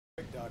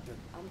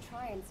Doctor? I'm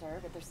trying, sir,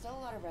 but there's still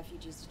a lot of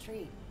refugees to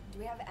treat. Do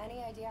we have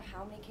any idea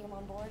how many came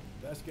on board?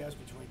 Best guess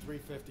between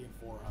 350 and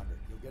 400.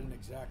 You'll get an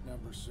exact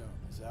number soon.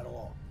 Is that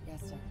all?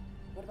 Yes, sir.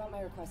 What about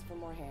my request for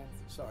more hands?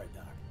 Sorry,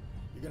 Doc.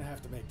 You're gonna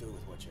have to make do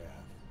with what you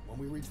have. When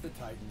we reach the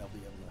Titan, they'll be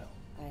able to help.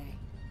 Aye.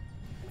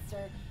 And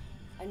sir,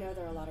 I know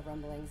there are a lot of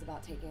rumblings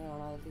about taking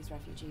on all of these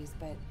refugees,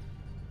 but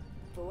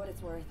for what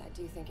it's worth, I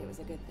do think it was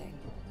a good thing.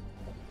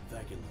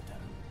 Thank you, Lieutenant.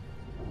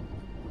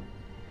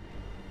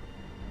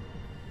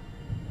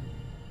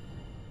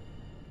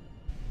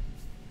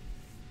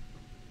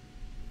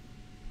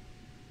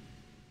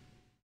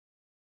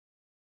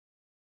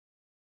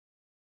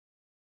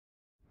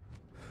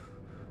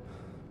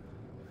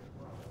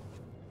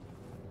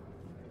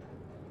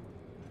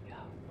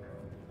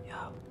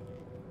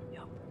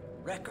 Yo,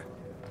 Wrecker.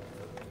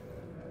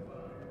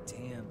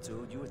 Damn,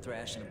 dude, you were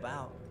thrashing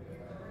about.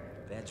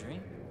 Bad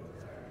dream?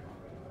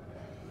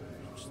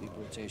 Sleep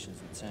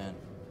rotations at 10.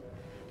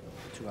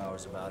 2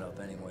 hours about up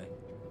anyway.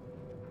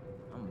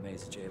 I'm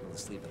amazed that you're able to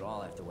sleep at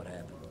all after what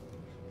happened.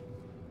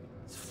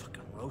 It's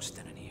fucking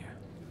roasting in here.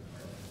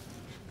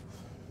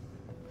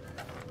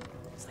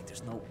 It's like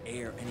there's no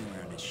air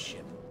anywhere on this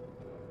ship.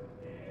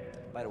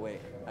 By the way,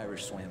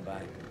 Irish swam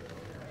by.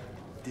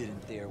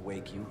 Didn't dare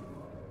wake you.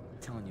 I'm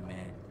telling you,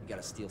 man, you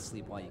gotta steal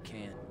sleep while you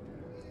can.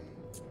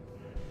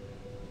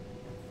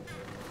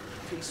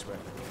 Peace,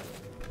 Wrecker.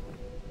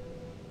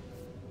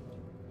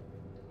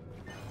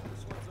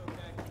 This one's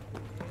okay.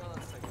 Hang on a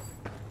second.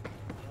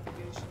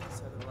 Navigation,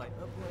 satellite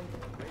uplink,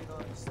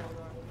 radar,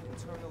 sonar,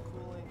 internal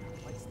cooling,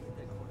 lights in the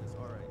headquarters.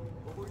 Alright.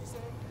 What were you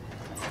saying?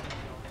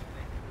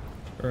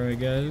 Alright,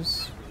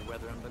 guys.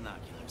 Weather and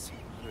binoculars.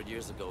 100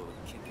 years ago, we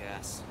kick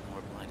ass,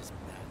 more blind as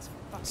bats.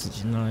 This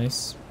is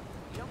nice.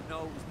 You don't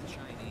know it was the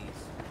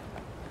Chinese.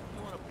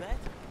 You want to bet?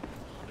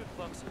 $100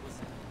 it was.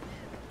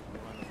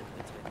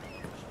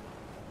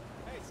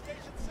 Hey,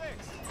 Station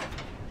 6!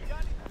 You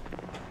got any?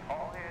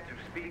 All hands who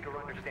speak or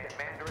understand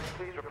Mandarin,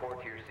 please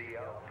report to your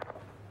CO.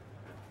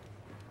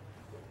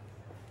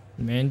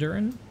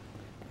 Mandarin?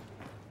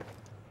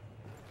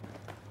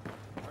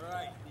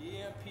 Alright, the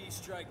EMP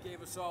strike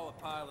gave us all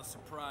a pile of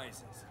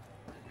surprises.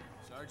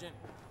 Sergeant,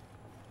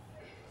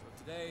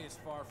 so today is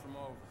far from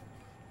over.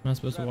 Am I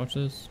supposed to watch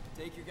this?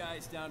 Take your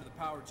guys down to the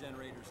power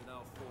generators at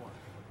L4.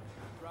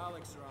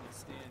 Hydraulics are on a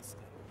standstill.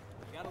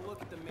 You gotta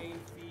look at the main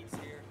feeds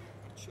here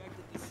and check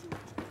that the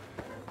sewage.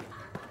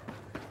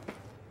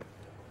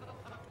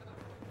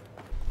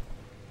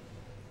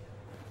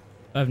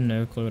 I have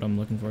no clue what I'm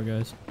looking for,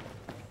 guys.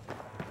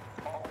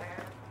 All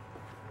hands,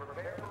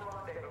 prepare for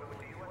rendezvous with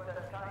the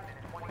USS Titan in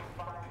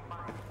 25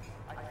 miles.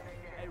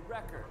 Hey,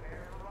 Wrecker,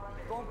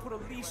 go and put a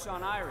leash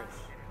on Irish.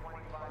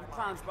 You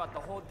clowns brought the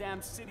whole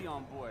damn city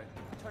on board.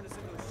 Turned us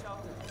into a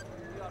shelter.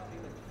 We ought to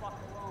leave the fuck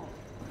alone.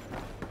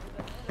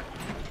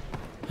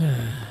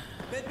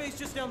 Medbay's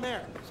just down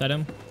there. Is that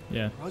him?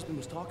 Yeah. Her husband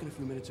was talking a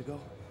few minutes ago.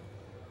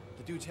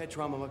 The dude's head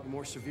trauma might be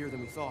more severe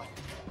than we thought.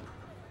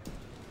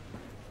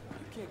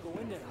 You can't go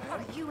in there. Are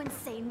you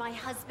insane? My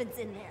husband's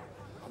in there.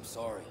 I'm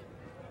sorry.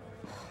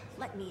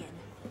 Let me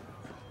in.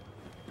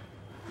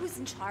 Who's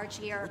in charge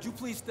here? Would you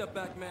please step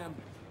back, ma'am?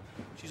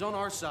 She's on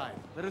our side.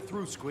 Let her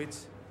through,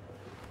 Squids.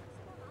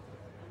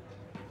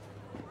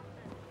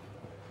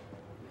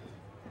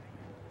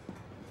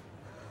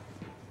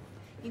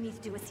 You need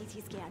to do a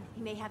CT scan.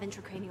 He may have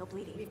intracranial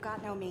bleeding. We've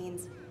got no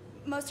means.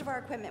 Most of our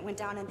equipment went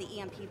down in the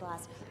EMP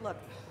blast. Look,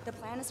 the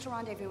plan is to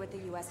rendezvous with the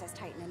USS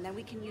Titan, and then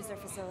we can use their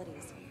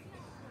facilities.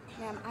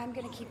 Ma'am, I'm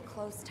gonna keep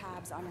close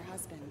tabs on her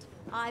husband.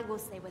 I will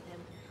stay with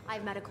him. I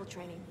have medical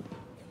training.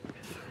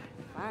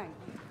 Fine.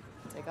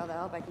 Take all the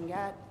help I can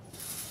get.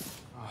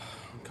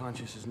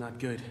 Unconscious is not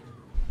good.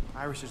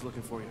 Irish is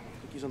looking for you. I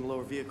think he's on the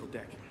lower vehicle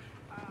deck.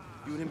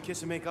 You and him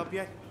kiss and make up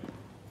yet?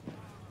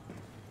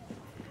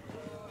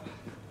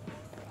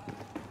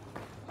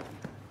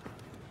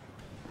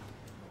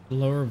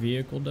 Lower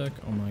vehicle deck?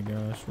 Oh my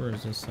gosh, where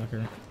is this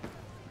sucker?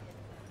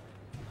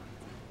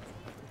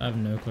 I have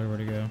no clue where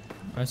to go.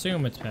 I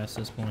assume it's past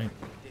this point.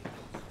 If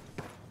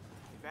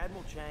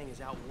Admiral Chang is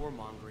out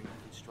warmongering, he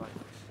can strike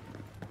us.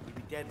 We'd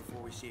be dead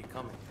before we see it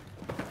coming.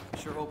 I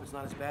sure hope it's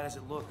not as bad as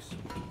it looks.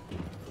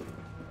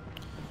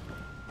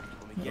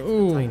 When we get to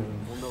the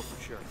Titan, we'll know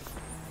for sure.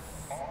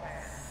 All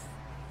hands,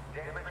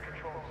 damage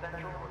control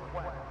central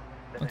request.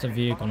 That's a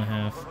vehicle and a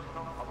half.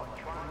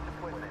 Electronics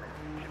equipment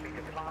should be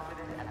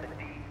deposited at the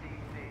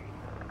DCC.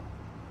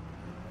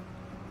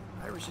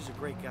 Irish is a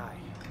great guy.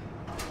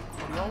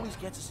 But he always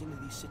gets us into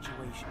these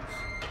situations.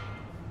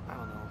 I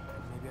don't know.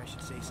 Maybe I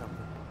should say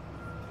something.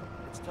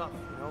 It's tough,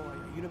 you know.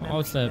 A unit member Oh,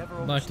 it's should that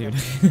never black dude.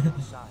 overstep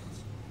the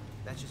sides.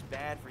 That's just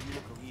bad for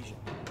unit cohesion.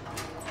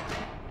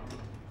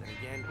 Then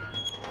again,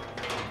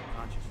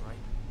 conscious,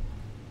 right?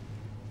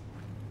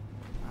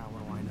 Ah,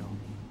 what do I know?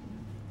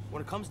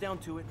 When it comes down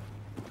to it,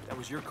 that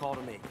was your call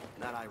to make,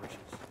 not Irish's.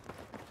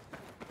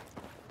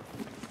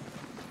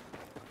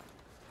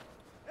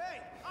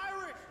 Hey,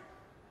 Irish!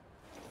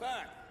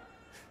 Back.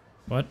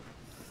 What?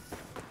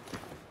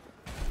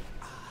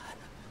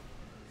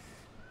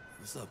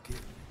 What's up, kid?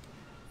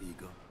 Here you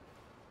go.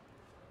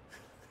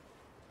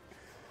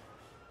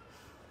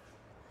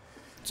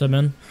 What's up,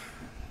 man?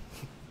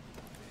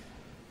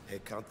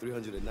 Head count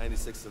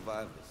 396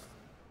 survivors.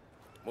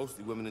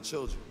 Mostly women and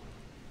children.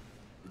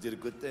 You did a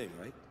good thing,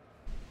 right?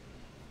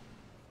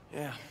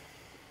 Yeah.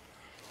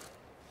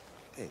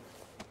 Hey,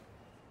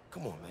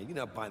 come on, man. You're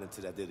not buying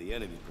into that they're the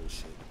enemy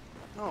bullshit.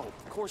 No,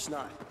 of course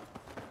not.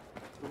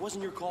 It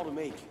wasn't your call to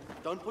make.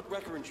 Dunn put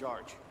Wrecker in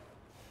charge.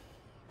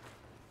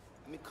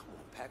 I mean, come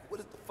on, Pac. What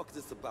the fuck is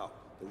this about?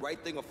 The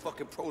right thing or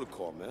fucking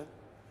protocol, man?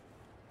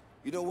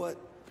 You know what?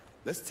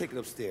 Let's take it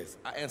upstairs.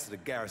 I answer the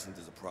garrison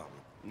there's a problem.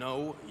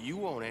 No, you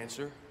won't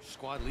answer.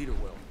 Squad leader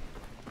will.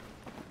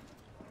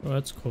 Oh,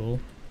 that's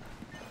cool.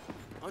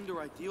 Under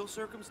ideal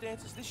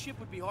circumstances, this ship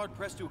would be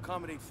hard-pressed to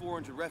accommodate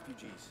 400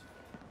 refugees.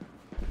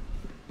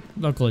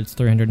 Luckily, it's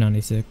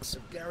 396.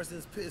 If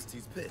Garrison's pissed,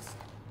 he's pissed.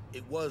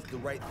 It was the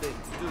right thing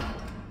to do.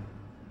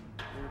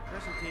 Your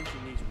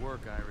presentation needs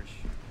work, Irish.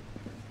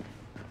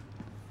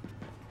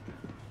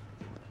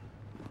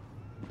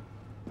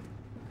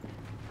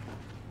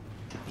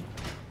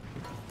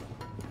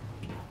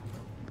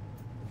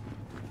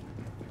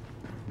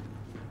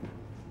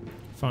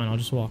 Fine, I'll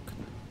just walk.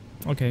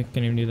 Okay,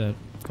 can't even do that,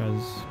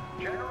 because...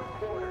 General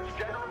quarters,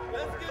 general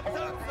quarters. Let's get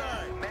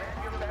topside.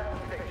 Man your battle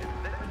stations.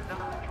 This is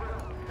not a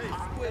drill. Hey,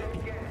 squid.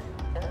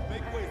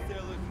 Make way,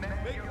 sailors.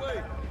 Make way.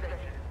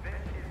 This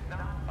is not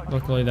a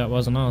Luckily, that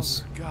wasn't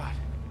us. God,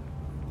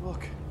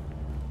 look.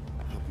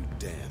 I'll be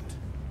damned.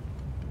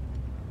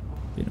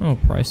 You know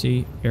how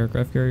pricey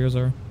aircraft carriers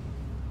are?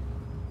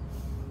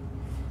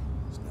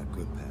 It's not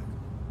good, Pac.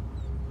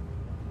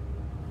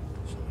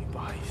 So many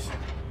bodies.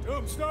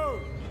 Tombstone!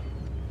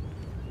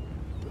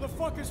 Where the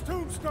fuck is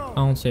Tombstone? I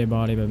don't say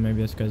body, but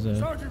maybe it's because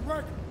Sergeant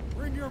Wrecker,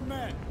 bring your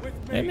men with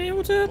me. Hey man,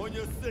 what's up? On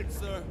your six,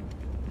 sir.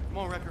 Come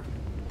on, Wrecker.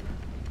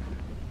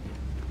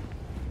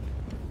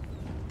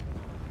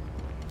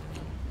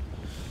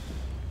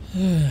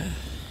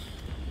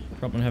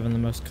 Probably having the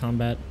most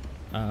combat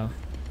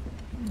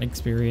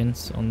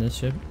experience on this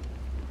ship.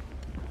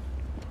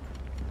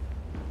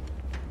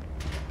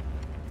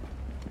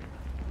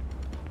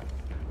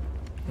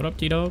 What up,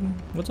 T-Dog?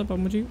 What's up,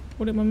 with you?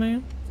 What up, my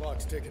man?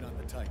 Clock's ticking on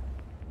the Titan.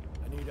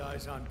 I need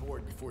eyes on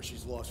board before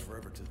she's lost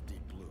forever to the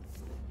deep blue.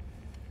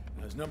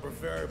 There's a number of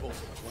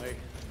variables at play.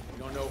 We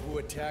don't know who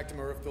attacked them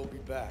or if they'll be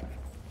back.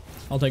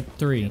 I'll take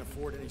 3. Can't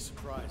afford any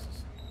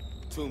surprises.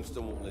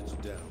 Tombstone won't let you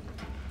down.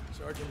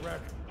 Sergeant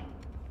Wrecker,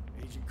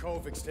 Agent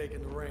Kovic's taking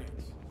the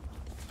reins.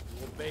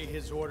 We'll obey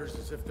his orders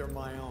as if they're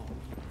my own.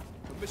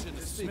 Permission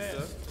to speak, sir.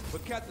 Dismissed.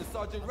 But Captain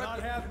Sergeant I'm not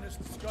Wrecker... having this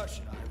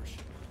discussion, Irish.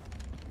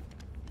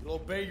 You'll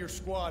obey your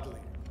squad leader.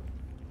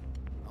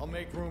 I'll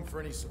make room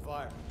for any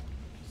survivor.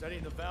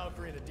 Setting the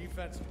Valkyrie in a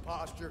defensive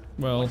posture.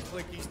 Well, one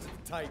click east of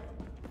the Titan.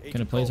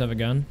 Can it please have a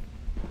gun?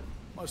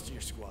 Most of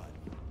your squad.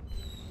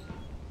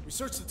 We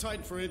searched the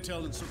Titan for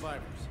intel and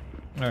survivors.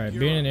 Alright,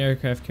 being an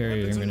aircraft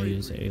carrier, I'm going to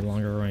use a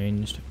longer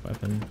ranged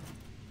weapon.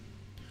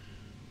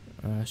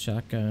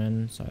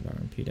 Shotgun,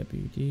 sidearm,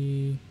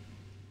 PWD.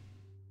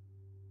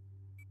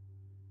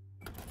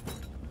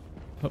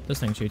 Hope this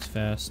thing shoots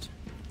fast.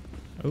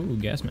 Oh,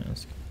 gas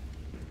mask.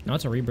 No,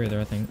 it's a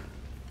rebreather, I think.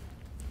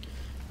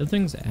 The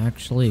things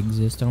actually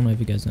exist. I don't know if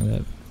you guys know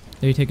that.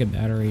 They take a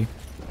battery.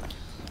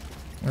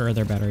 Or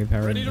they're battery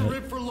powered. Ready to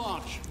rip for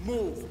launch.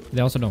 Move.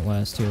 They also don't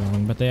last too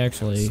long, but they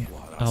actually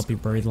help you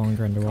breathe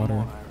longer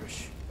underwater.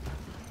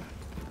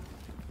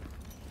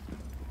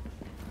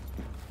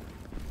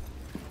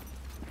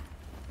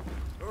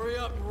 Hurry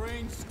up,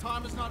 Marines.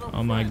 Time is not over.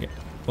 Oh my god.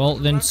 Well,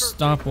 then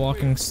stop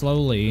walking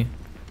slowly.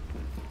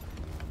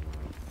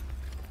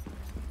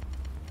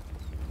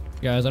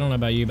 Guys, I don't know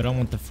about you, but I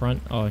want the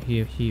front. Oh,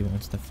 he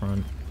wants the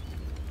front.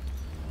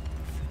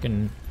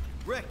 Freaking.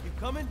 Rick, you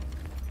coming?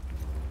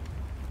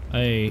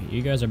 Hey,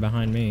 you guys are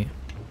behind me.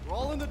 We're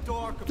all in the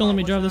dark. Don't let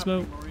me drive this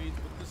boat. Marines,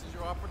 but this is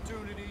your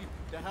opportunity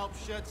to help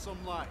shed some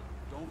light.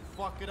 Don't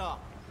fuck it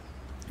up.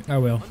 I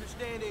will.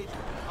 Understand, Agent.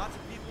 Lots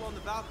of people on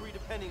the Valkyrie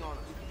depending on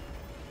us.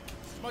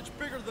 It's much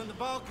bigger than the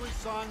Valkyrie,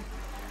 son.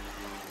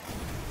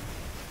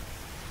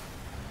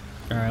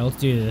 Alright, let's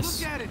do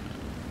this. Look at it.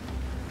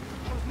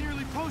 I was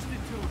nearly posted to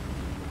it.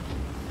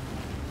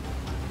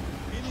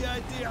 Any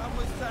idea how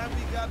much time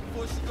we got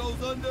before she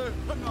goes under?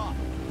 Enough.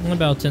 In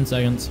about 10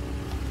 seconds.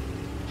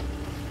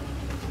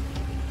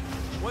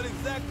 What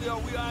exactly are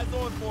we eyes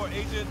on for,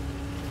 Agent?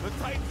 The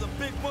Titan's a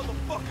big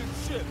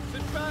motherfucking ship.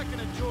 Sit back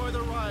and enjoy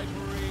the ride,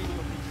 Marine.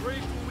 You'll be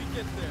briefed when we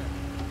get there.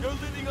 You're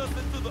leading us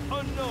into the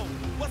unknown.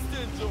 What's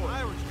to enjoy?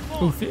 Irish, come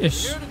on. Ooh,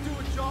 fish. You're here to do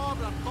a job,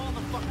 and I'm calling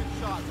the fucking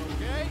shots,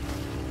 okay?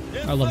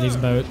 Yes, I love sir. these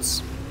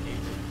boats.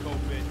 Agent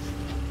Kovich.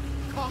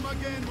 Come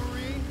again,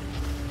 Marine.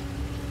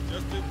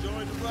 Just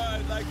enjoy the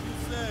ride, like you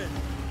said.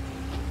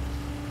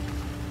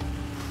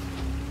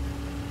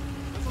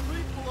 There's a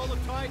reef below the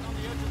Titan on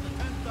the edge of the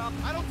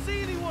 10,000. I don't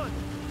see anyone.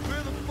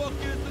 Where the fuck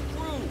is the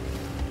crew?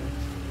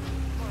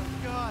 Oh,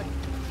 God.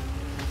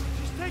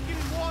 She's taking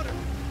in water.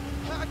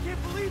 I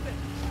can't believe it.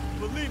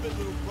 Believe it,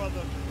 little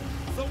brother.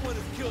 Someone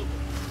has killed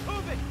her.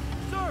 Move it.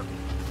 Sir,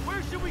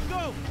 where should we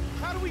go?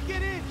 How do we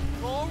get in?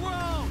 Go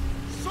around.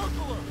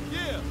 Circle her.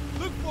 Yeah.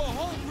 Look for a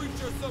home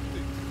breach or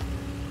something.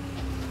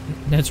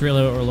 That's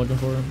really what we're looking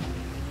for.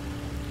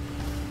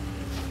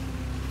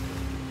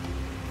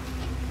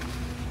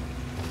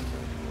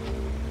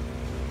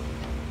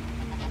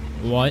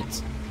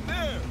 What?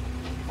 There!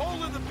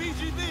 Hole in the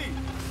BGV!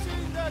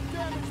 Seen that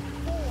damage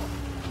before!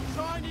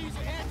 Chinese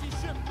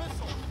anti-ship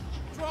missile!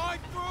 Drive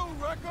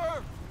through,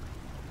 Wrecker!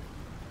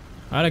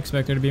 I'd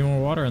expect there to be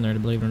more water in there, to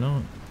believe it or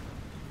not.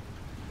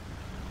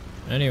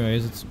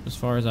 Anyways, it's as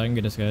far as I can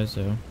get us, guys,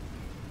 so...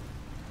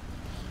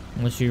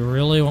 Unless you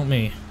really want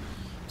me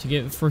to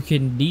get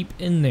freaking deep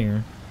in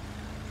there.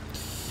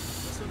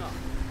 Listen up.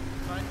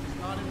 Titan is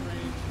not in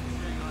range of the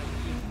Shanghai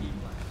EMP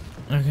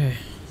blast. Okay.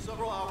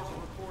 Several hours of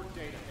report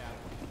data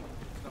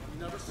gathered. Stuff we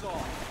never saw.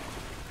 That's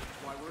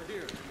why we're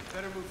here. We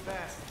better move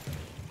fast.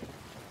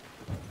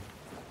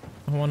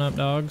 One up,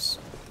 dogs.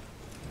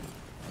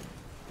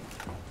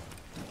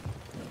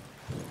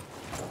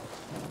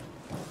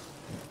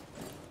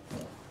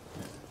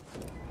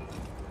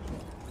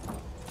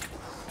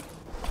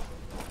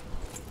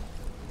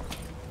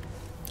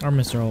 Or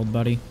Mr. Old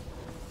Buddy.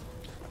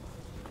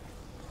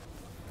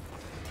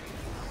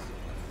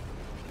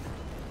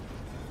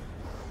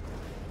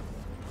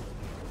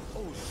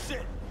 Oh,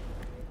 shit!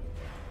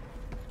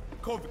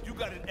 Kovic, you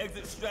got an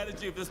exit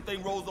strategy if this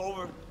thing rolls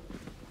over?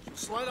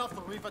 Slide off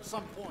the reef at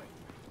some point.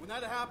 When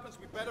that happens,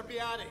 we better be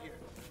out of here.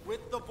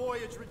 With the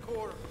voyage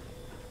recorder.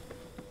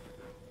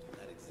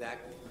 Not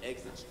exactly an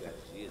exit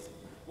strategy, is it?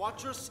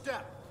 Watch your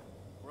step.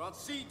 We're on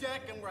C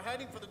deck and we're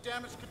heading for the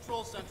damage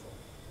control central.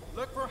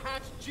 Look for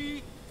hatch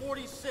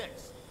G46.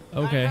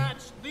 Okay. That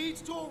hatch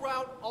leads to a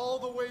route all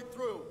the way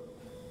through.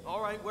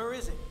 All right, where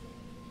is it?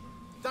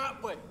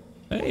 That way.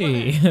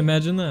 Hey,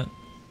 imagine that.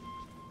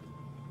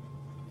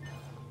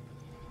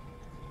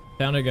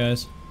 Found it,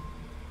 guys.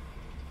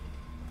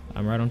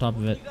 I'm right on top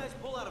of it. You guys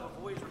pull out of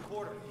a voyage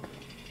recorder.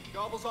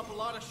 Gobbles up a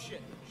lot of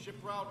shit. Ship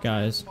route,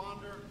 Guys.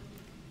 transponder,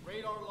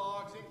 radar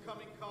logs,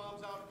 incoming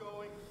comms,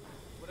 outgoing.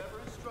 Whatever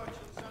instructions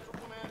Central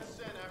Command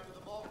sent after the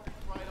vault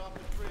right off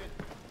the grid,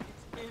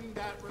 it's in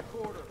that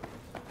recorder.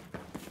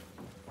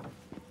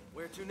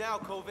 Where to now,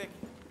 Kovic?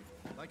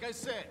 Like I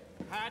said,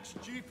 hatch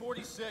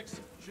G46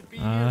 should be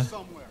here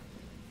somewhere.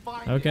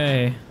 Find it.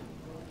 Okay.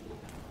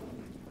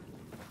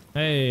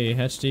 Hey,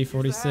 hatch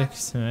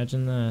G46.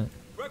 Imagine that.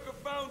 Wrecker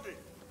found it!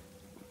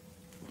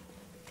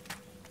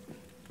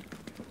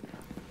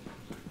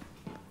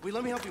 Wait,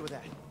 let me help you with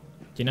that. Do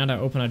you know how to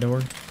open a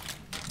door?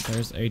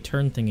 There's a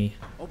turn thingy.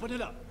 Open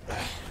it up.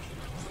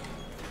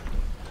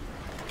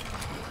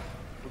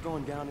 We're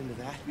going down into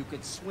that. You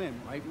could swim,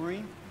 right,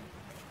 Marine?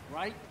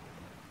 Right?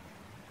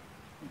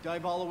 We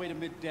dive all the way to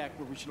mid-deck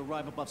where we should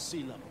arrive above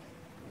sea level.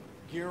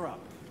 Gear up.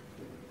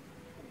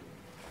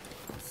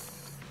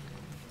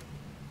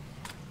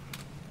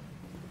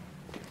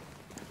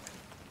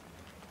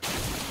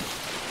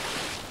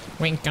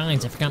 Wait,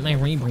 guys, I forgot my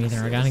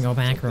rebreather. I gotta go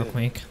back real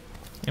quick.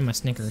 And my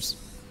Snickers.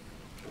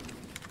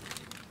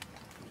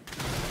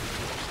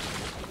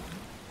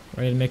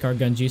 Ready to make our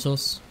gun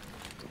useless?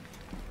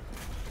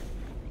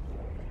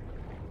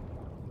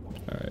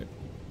 Alright.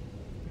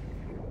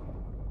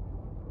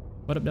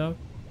 What up, dog?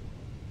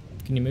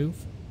 Can you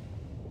move?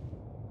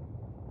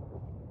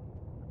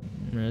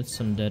 That's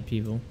some dead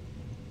people.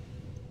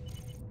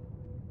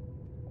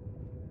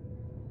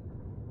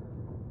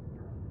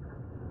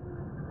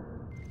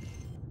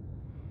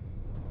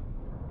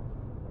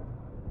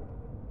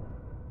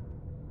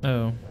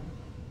 Oh.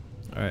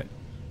 Alright.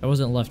 I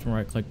wasn't left and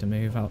right click to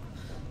move out.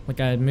 Like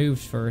I had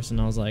moved first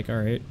and I was like,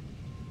 alright.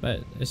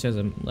 But it shows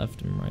a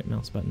left and right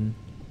mouse button.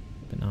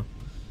 But no.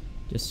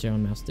 Just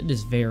showing mouse. It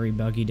is very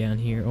buggy down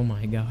here. Oh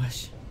my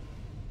gosh.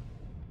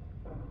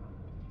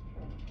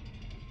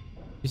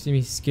 You see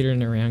me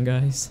skittering around,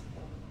 guys?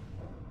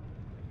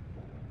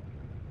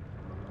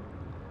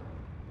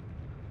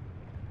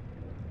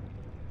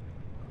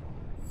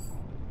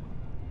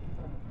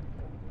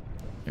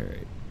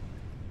 Alright.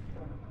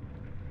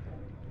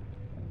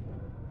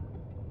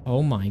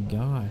 Oh my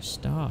gosh,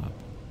 stop.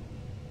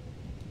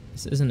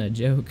 This isn't a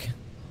joke.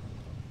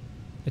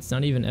 It's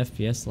not even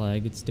FPS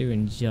lag, it's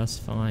doing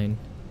just fine.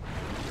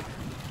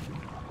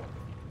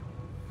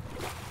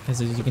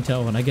 As you can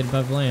tell, when I get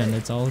above land,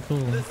 it's all cool.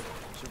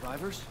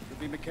 Survivors, you'll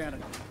be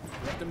mechanical.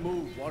 We have to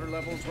move. Water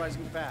level's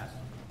rising fast.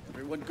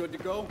 Everyone good to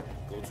go?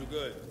 Go too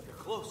good. You're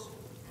close.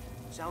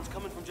 Sounds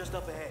coming from just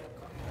up ahead.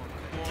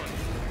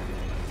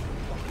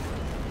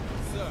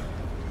 Sir,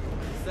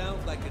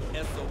 sounds like an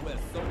SOS.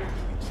 Someone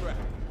to be tracked.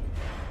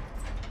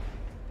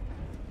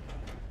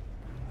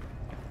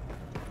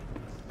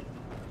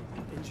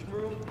 Engine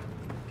room?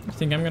 You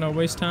think I'm gonna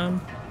waste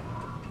time?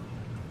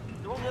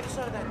 They're on the other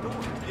side of that door.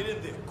 Get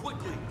in there,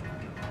 quickly.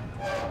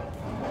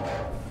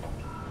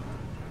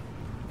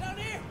 Down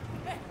here!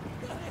 Hey,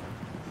 down here!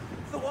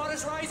 The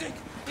water's rising!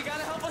 You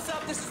gotta help us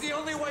out. This is the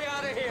only way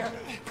out of here.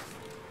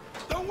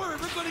 Don't worry,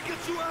 we're gonna get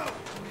you out.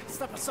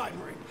 Step aside,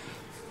 Marine.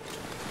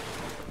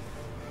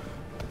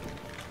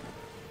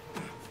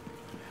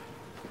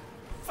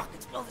 Fuck,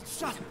 it's welded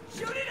shut.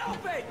 Shoot it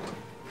open!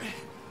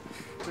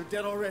 They're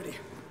dead already.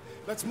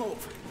 Let's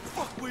move.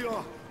 fuck we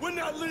are! We're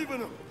not leaving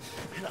them!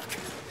 Look,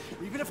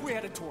 even if we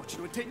had a torch,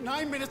 it would take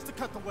 9 minutes to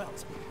cut the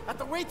wells. At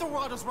the rate the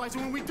water's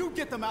rising, when we do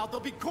get them out,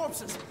 there'll be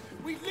corpses.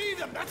 We leave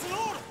them, that's an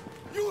order!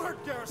 You heard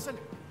Garrison!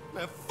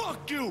 Man,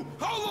 fuck you!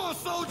 Hold on,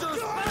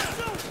 soldiers!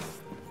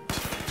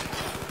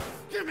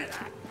 Give me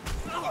that!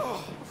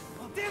 Oh,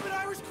 damn it,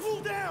 Irish,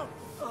 cool down!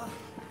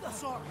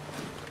 Sorry.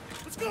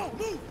 Let's go!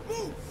 Move!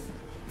 Move!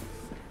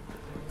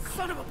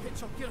 Son of a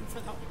bitch, I'll get him for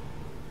that one.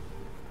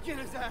 Get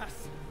his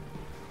ass!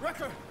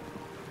 Wrecker!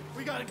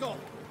 We gotta go.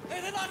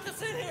 Hey, they locked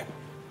us in here!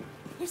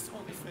 Please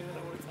don't be saying that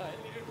I would die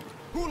here.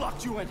 Who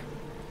locked you in?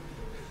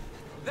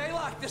 They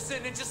locked us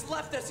in and just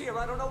left us here.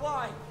 I don't know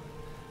why.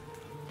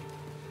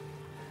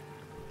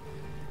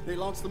 They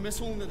launched the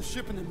missile into the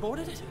ship and then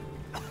boarded it?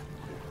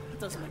 That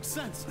doesn't make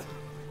sense.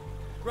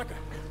 Wrecker,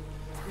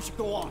 we should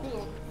go on.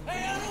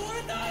 Hey, I don't want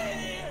to die in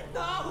here!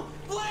 No!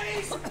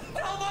 Please!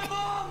 Tell my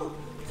mom!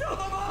 Tell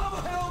my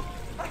mom! Help!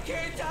 I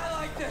can't die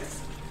like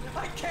this!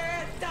 I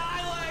can't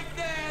die like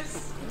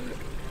this!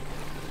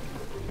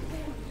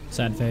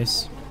 Sad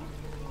face.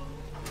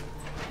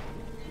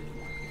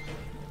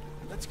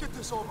 Let's get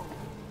this over with.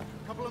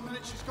 Couple of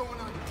minutes, she's going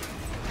on.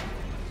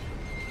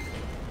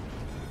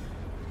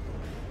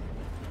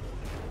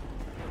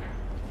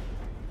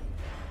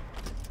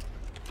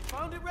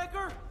 Found it,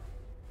 Wrecker?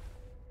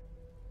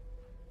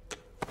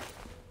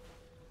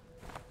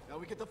 Now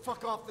we get the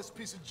fuck off this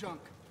piece of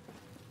junk.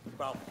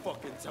 About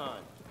fucking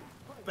time.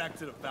 Back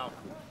to the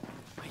Valkyrie.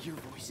 I hear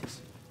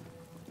voices.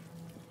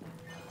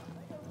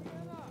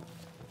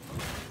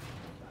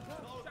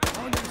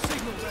 On your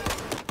signal, Wrecker.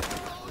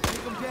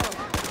 Take them down.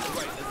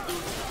 Right, let's do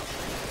this.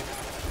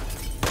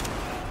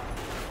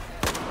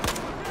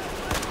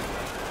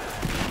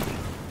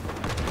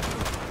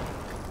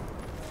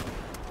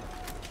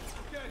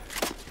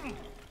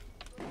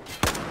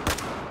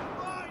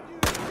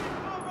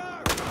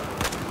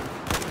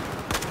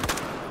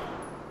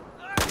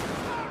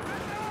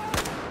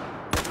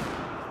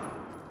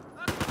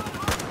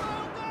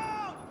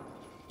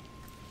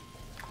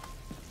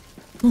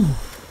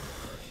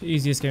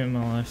 Easiest game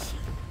of my life.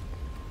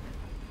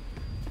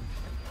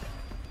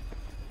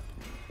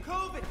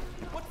 COVID!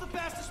 What's the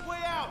fastest way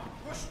out?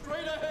 We're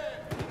straight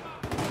ahead!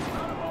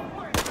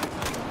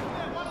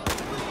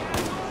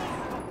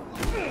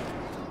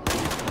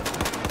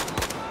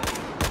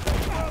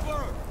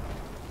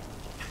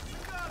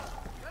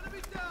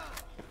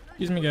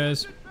 Excuse me,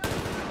 guys.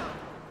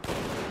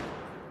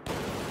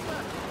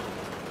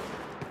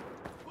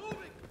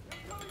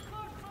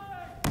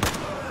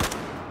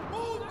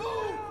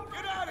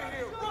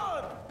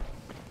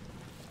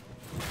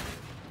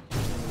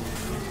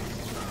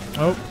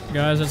 Oh,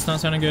 guys, it's not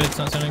sounding good. It's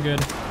not sounding good.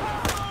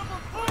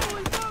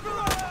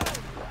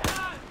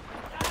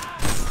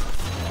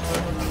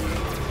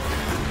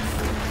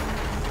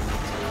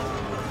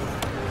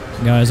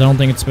 Guys, I don't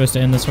think it's supposed to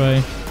end this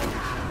way.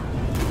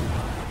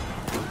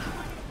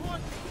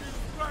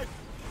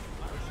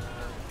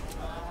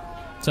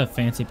 It's a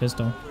fancy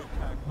pistol.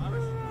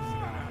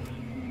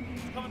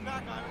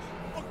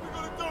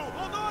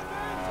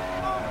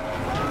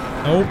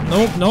 Nope,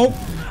 nope, nope.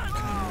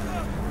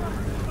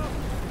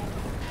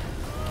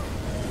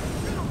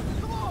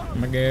 Oh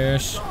my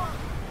gosh.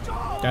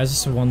 Guys,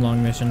 this is one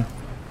long mission.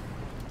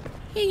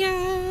 Hey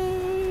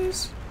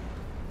guys.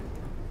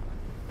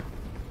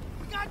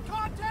 We got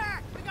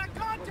contact! We got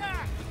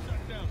contact!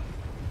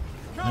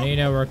 I need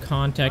to know where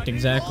contact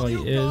exactly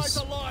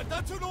is.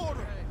 That's an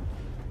order!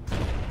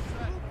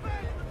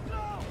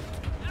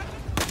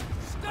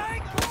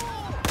 Stay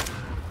cool!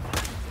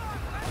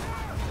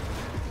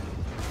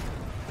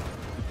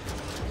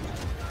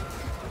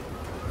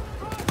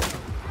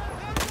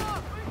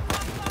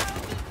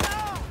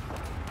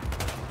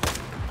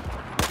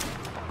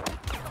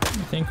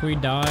 I think we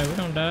die. We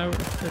don't die. We're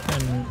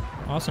freaking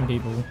awesome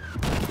people.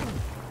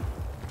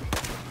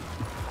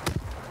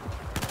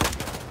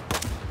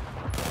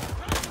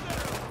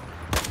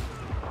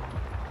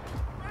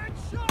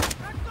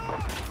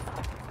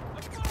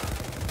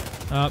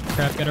 Oh,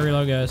 crap. Gotta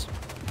reload, guys.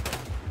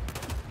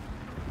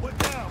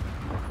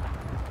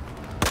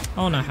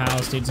 Oh, no,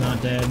 house. Dude's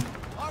not dead.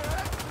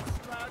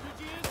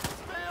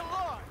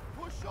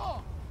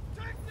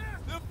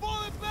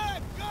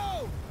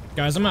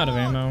 Guys, I'm out of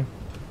ammo.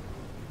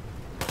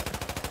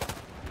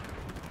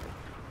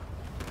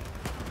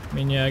 I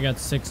mean, yeah, I got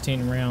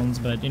 16 rounds,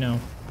 but, you know.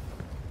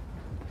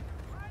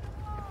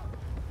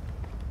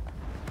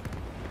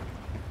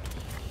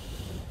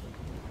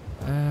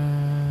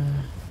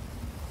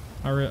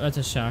 That's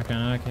a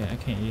shotgun. Okay, I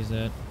can't use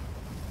that.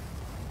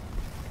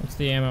 What's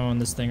the ammo on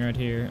this thing right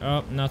here?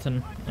 Oh,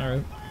 nothing.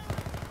 Alright.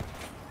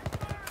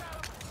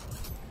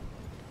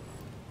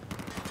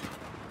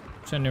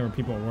 Wish I knew where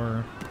people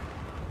were.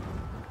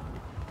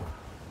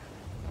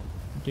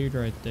 Dude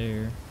right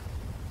there.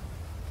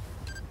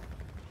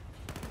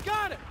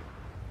 Got it!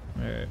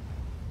 Alright.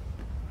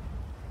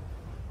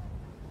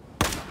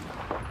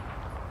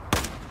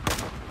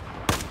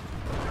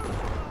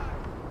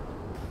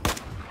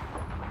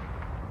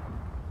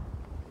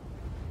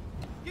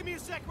 Give me a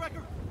sec,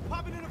 Wrecker.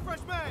 Popping in a fresh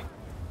mag.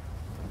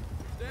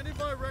 Stay Standing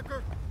by,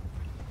 Wrecker.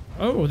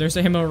 Oh, there's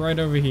ammo right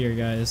over here,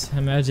 guys.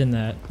 Imagine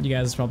that. You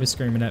guys are probably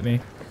screaming at me.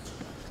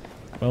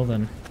 Well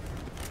then.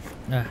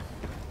 Ah.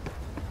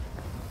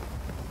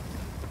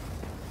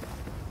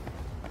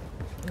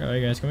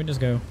 Alright guys, can we just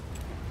go?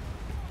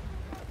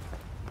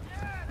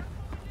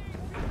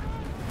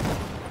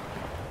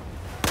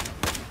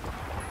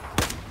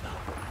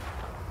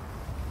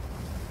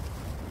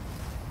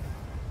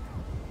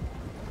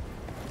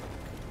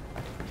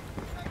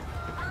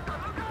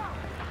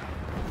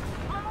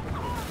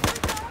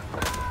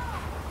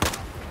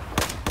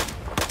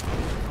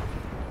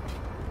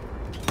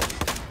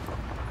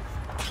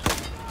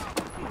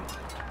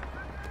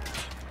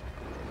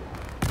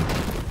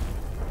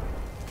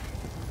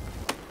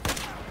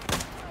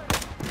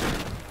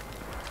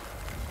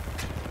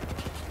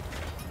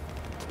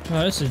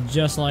 Oh, this is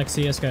just like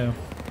CSGO.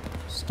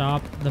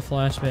 Stop the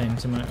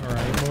flashbangs. Am I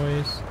alright,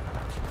 boys?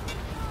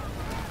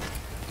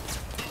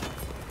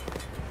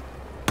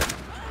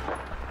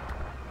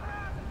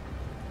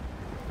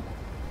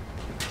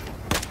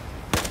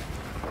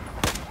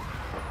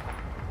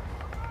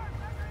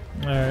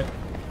 Alright.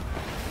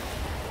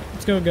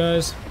 Let's go,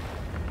 guys.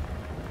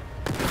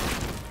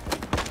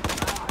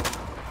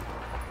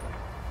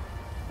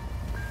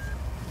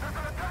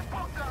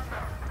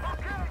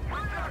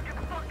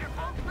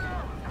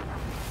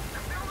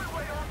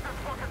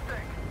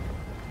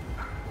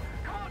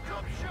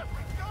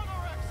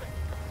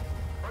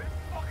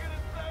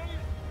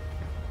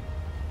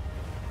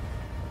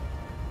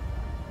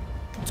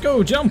 Let's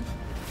go, jump!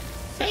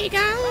 Hey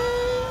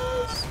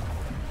guys!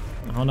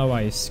 I don't know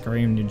why he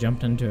screamed. You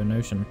jumped into an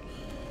ocean.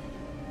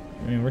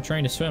 I mean, we're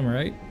trying to swim,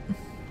 right?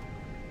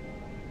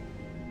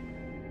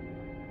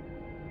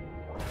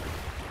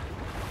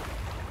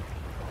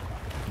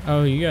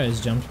 Oh, you guys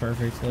jumped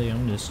perfectly.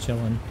 I'm just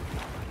chilling.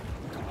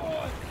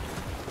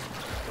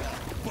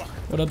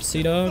 What up,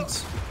 Sea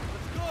Dogs?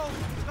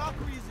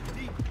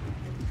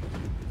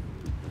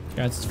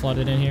 Guys, it's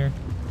flooded in here.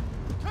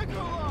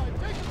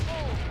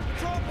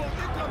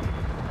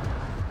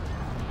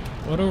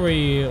 What are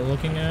we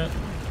looking at?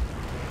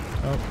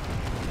 Oh.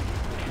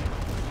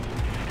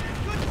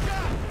 Good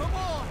shot! Come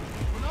on!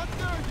 We're not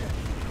there yet!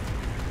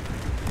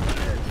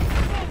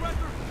 Come on,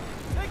 Wrecker!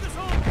 Take us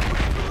home!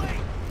 It's too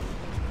late!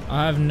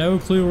 I have no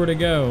clue where to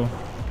go.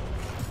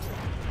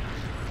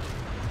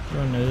 Go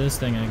into this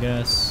thing, I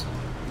guess.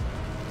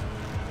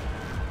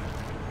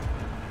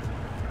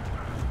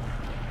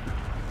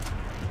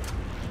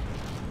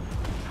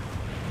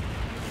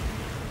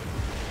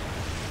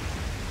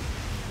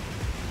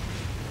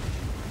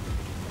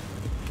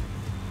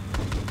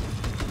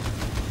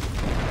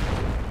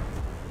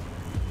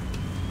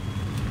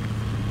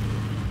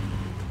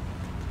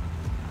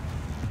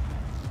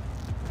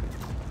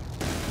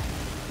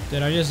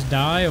 Did I just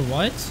die?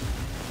 What?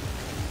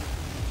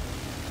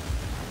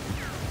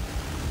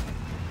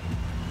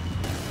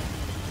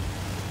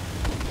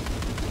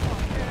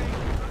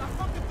 That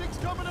fucking thing's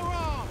coming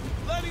around!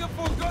 Lining up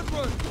for a gun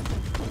run!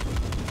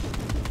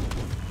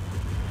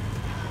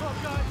 Oh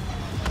god!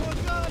 Oh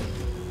god!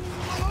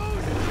 Oh,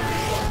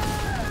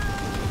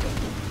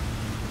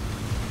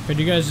 Could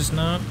you guys just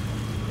not?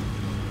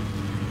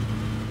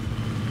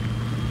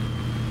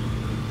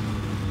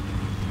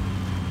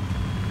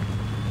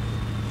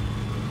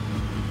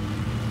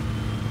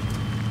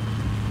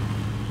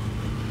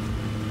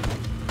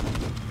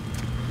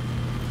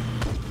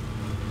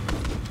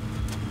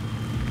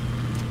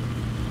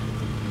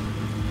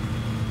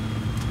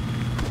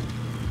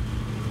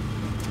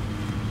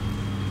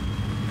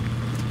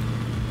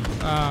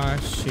 Ah,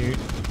 shoot.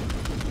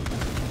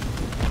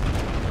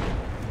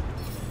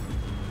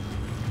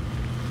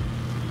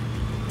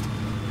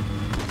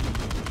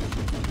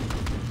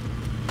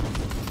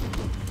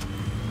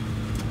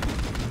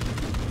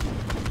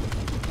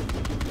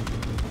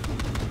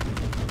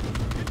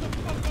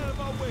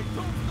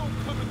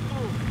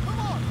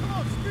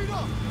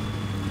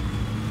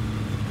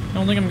 I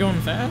don't think I'm going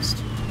fast.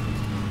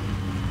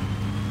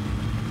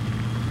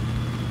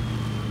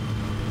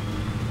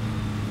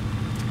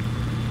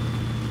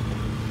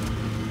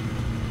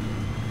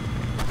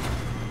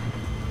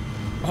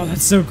 Oh,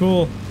 that's so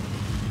cool.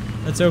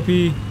 That's OP.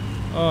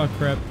 Oh,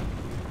 crap.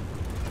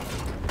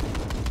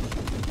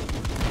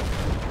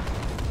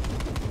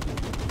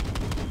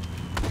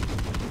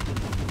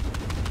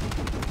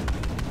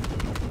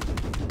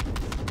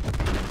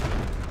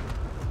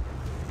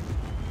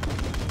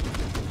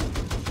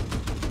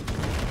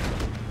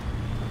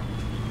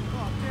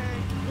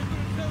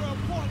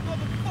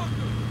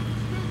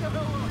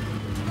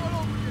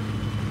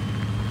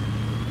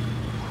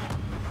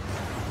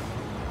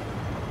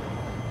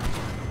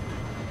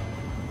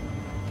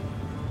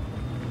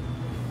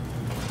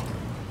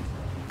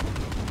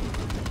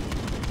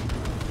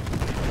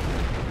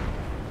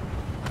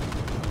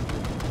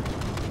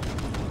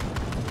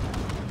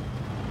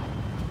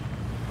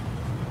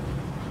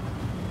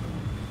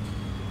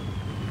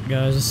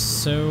 Guys, it's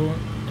so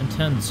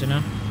intense, you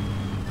know?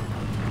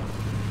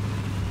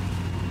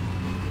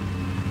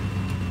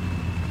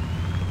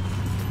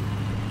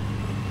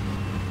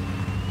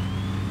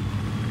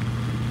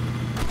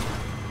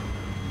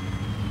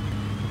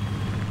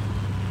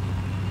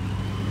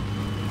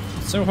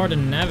 so hard to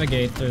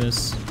navigate through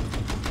this. Good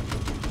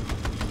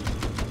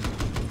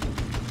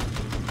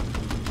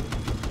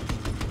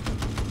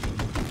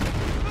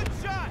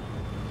shot!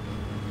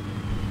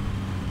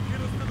 Get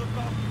us to the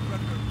balcony,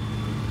 Recker.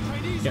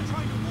 Chinese are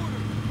trying to board her.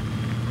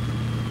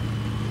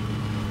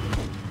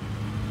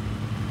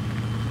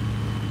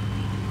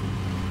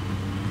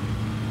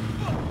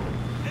 Fuck!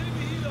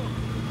 Enemy helo!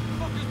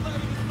 Fuckers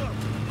lighting us up!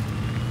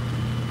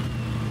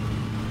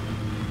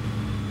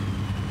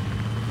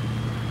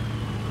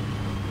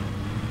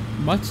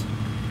 What?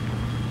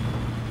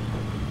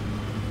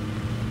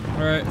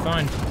 Alright,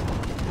 fine.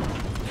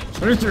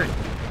 33!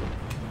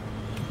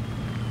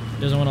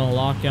 Doesn't want to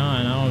lock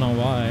on, I don't know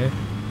why.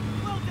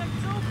 Well, deck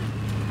is open!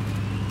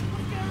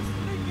 What's Garrison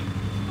thinking?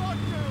 Start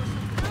Garrison!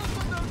 Build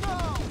them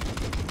now!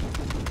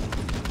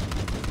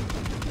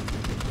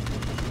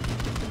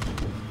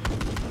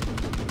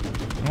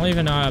 I don't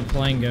even know how a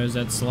plane goes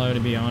that slow,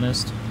 to be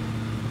honest.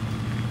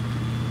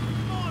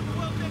 Come on, the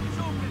well deck is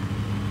open!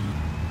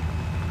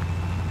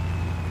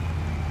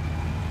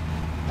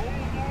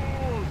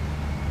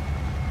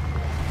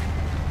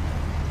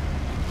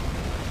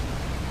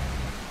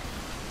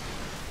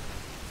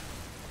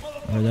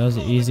 Or that was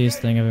the easiest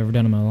thing I've ever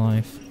done in my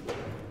life.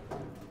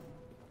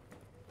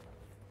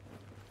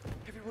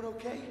 Everyone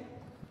okay?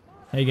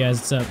 Hey guys,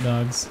 what's up,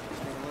 dogs?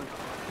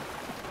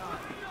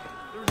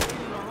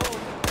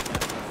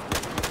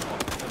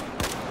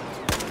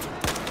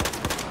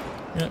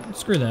 Yeah,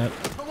 screw that.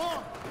 Come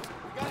on!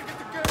 We gotta get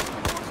the Garrison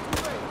before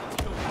it's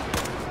too late.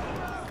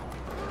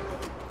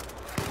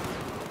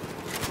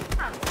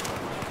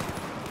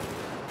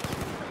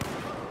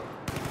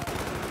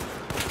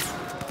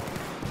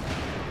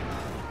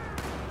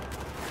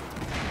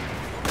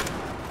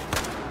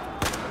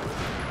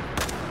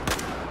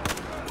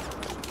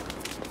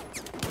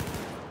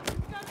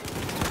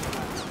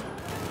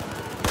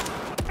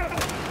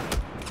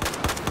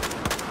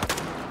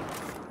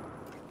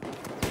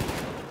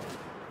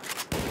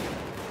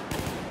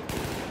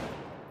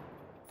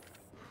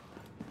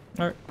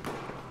 Alright.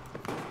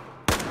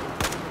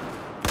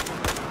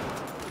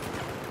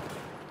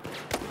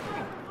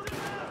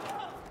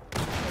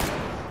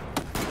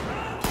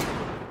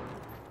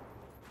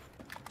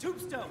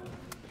 Tombstone!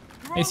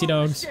 You're AC all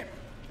over the dogs. ship.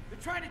 They're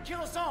trying to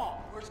kill us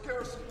all! Where's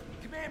Garrison?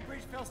 The command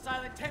bridge fell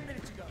silent 10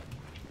 minutes ago.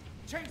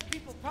 Chinese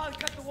people probably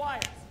cut the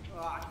wires.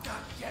 Ah,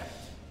 God damn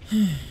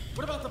it.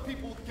 What about the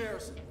people with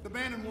Garrison? The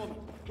man and woman?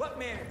 What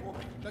man and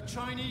woman? The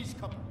Chinese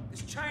couple.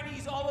 There's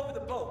Chinese all over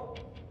the boat.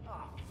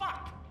 Ah,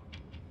 fuck!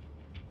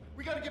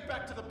 We gotta get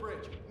back to the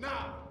bridge.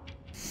 Now!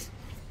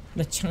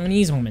 The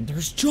Chinese woman.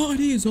 There's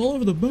Chinese all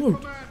over the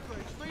boat. Command bridge.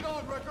 Lead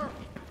on, Wrecker.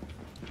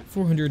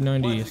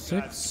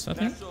 496, I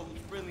think. Who's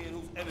friendly and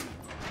who's enemy.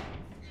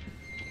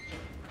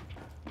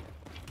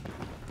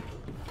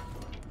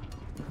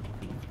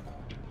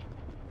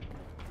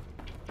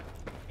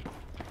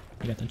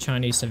 You got the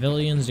Chinese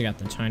civilians, you got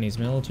the Chinese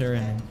military,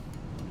 and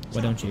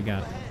what don't you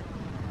got?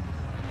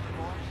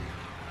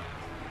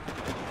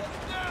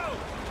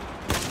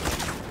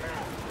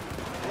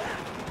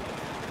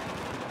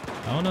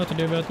 I don't know what to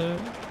do about that.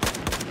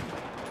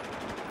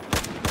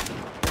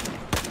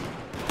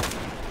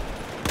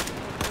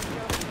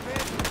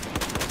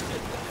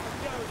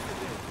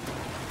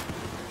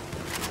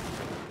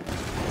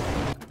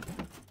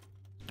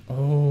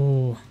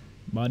 Oh,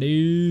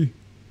 buddy.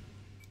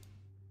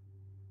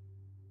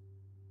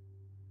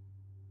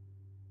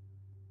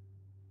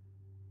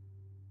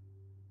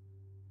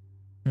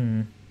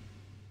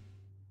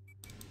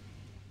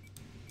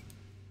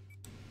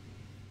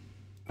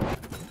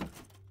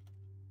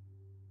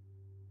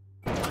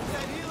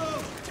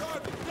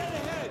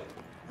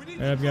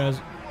 Hey up, guys.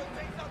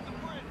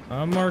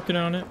 I'm marking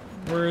on it.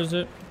 Where is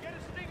it?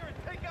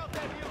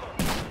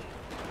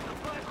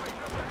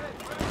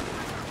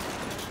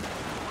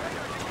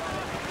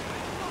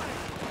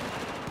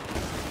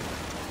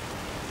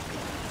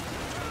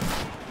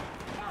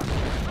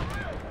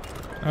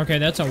 Okay,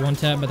 that's a one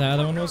tap, but the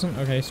other one wasn't?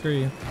 Okay, screw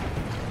you.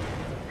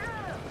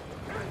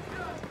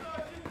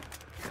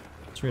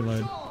 Let's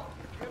reload.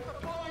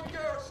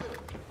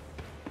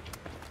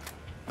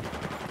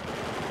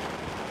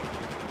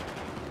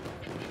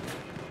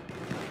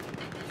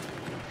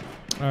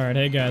 Alright,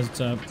 hey guys,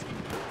 what's up?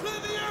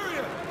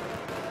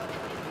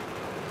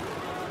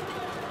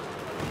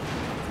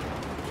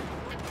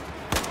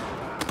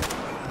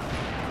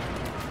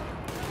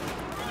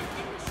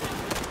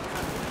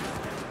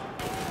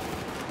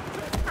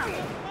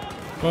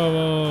 Whoa, whoa,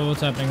 whoa,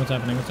 what's happening, what's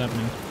happening, what's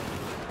happening?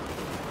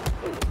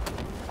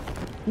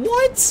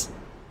 What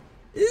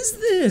is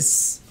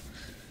this?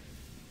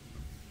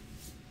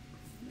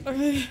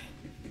 Okay.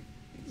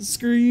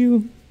 Screw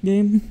you,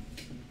 game.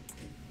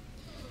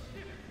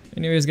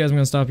 Anyways, guys, I'm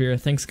gonna stop here.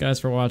 Thanks, guys,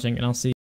 for watching, and I'll see you.